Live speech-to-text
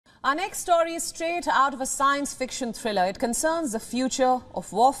Our next story is straight out of a science fiction thriller. It concerns the future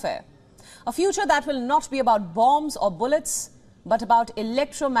of warfare. A future that will not be about bombs or bullets, but about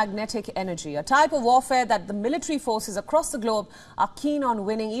electromagnetic energy, a type of warfare that the military forces across the globe are keen on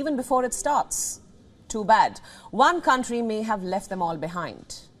winning even before it starts. Too bad. One country may have left them all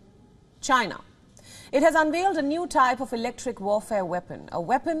behind. China. It has unveiled a new type of electric warfare weapon, a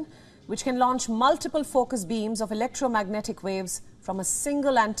weapon which can launch multiple focus beams of electromagnetic waves from a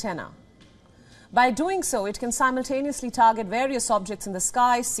single antenna. By doing so, it can simultaneously target various objects in the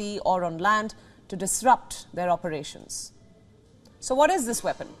sky, sea, or on land to disrupt their operations. So what is this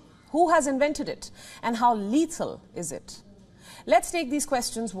weapon? Who has invented it? And how lethal is it? Let's take these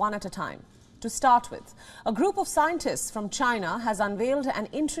questions one at a time. To start with, a group of scientists from China has unveiled an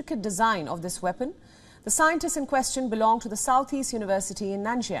intricate design of this weapon. The scientists in question belong to the Southeast University in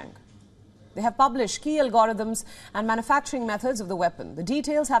Nanjing. They have published key algorithms and manufacturing methods of the weapon. The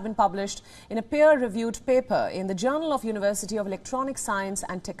details have been published in a peer-reviewed paper in the Journal of University of Electronic Science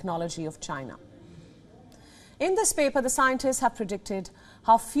and Technology of China. In this paper, the scientists have predicted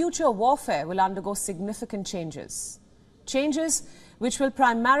how future warfare will undergo significant changes. Changes which will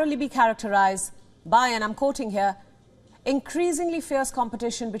primarily be characterized by, and I'm quoting here, increasingly fierce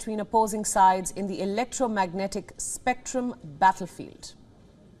competition between opposing sides in the electromagnetic spectrum battlefield.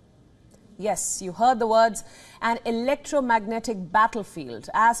 Yes, you heard the words, an electromagnetic battlefield.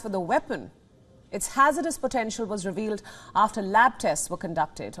 As for the weapon, its hazardous potential was revealed after lab tests were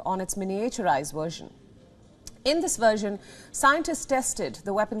conducted on its miniaturized version. In this version, scientists tested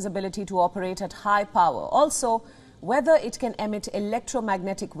the weapon's ability to operate at high power. Also, whether it can emit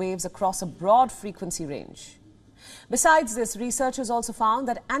electromagnetic waves across a broad frequency range. Besides this, researchers also found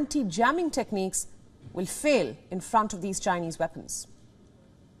that anti-jamming techniques will fail in front of these Chinese weapons.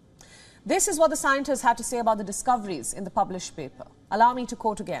 This is what the scientists had to say about the discoveries in the published paper. Allow me to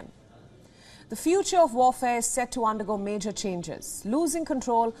quote again. The future of warfare is set to undergo major changes. Losing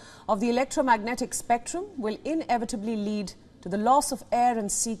control of the electromagnetic spectrum will inevitably lead to the loss of air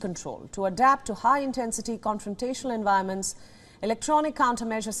and sea control. To adapt to high-intensity confrontational environments, electronic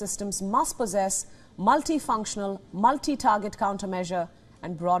countermeasure systems must possess multifunctional, multi-target countermeasure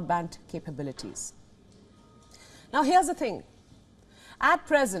and broadband capabilities. Now here's the thing. At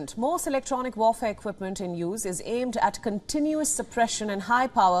present, most electronic warfare equipment in use is aimed at continuous suppression and high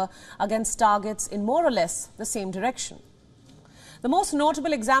power against targets in more or less the same direction. The most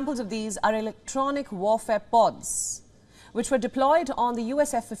notable examples of these are electronic warfare pods, which were deployed on the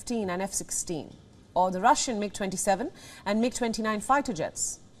US F-15 and F-16, or the Russian MiG-27 and MiG-29 fighter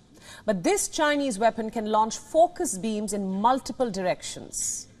jets. But this Chinese weapon can launch focus beams in multiple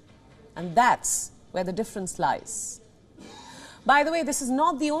directions. And that's where the difference lies. By the way, this is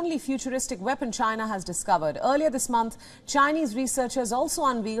not the only futuristic weapon China has discovered. Earlier this month, Chinese researchers also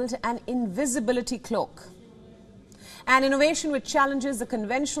unveiled an invisibility cloak, an innovation which challenges the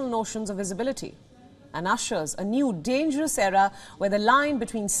conventional notions of visibility and ushers a new dangerous era where the line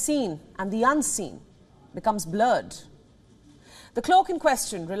between seen and the unseen becomes blurred. The cloak in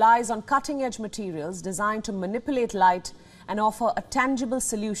question relies on cutting-edge materials designed to manipulate light and offer a tangible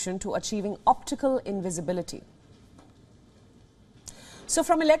solution to achieving optical invisibility. So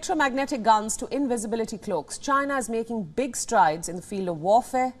from electromagnetic guns to invisibility cloaks, China is making big strides in the field of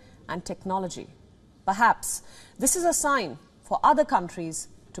warfare and technology. Perhaps this is a sign for other countries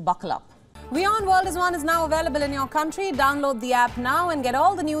to buckle up. WION World is now available in your country. Download the app now and get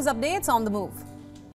all the news updates on the move.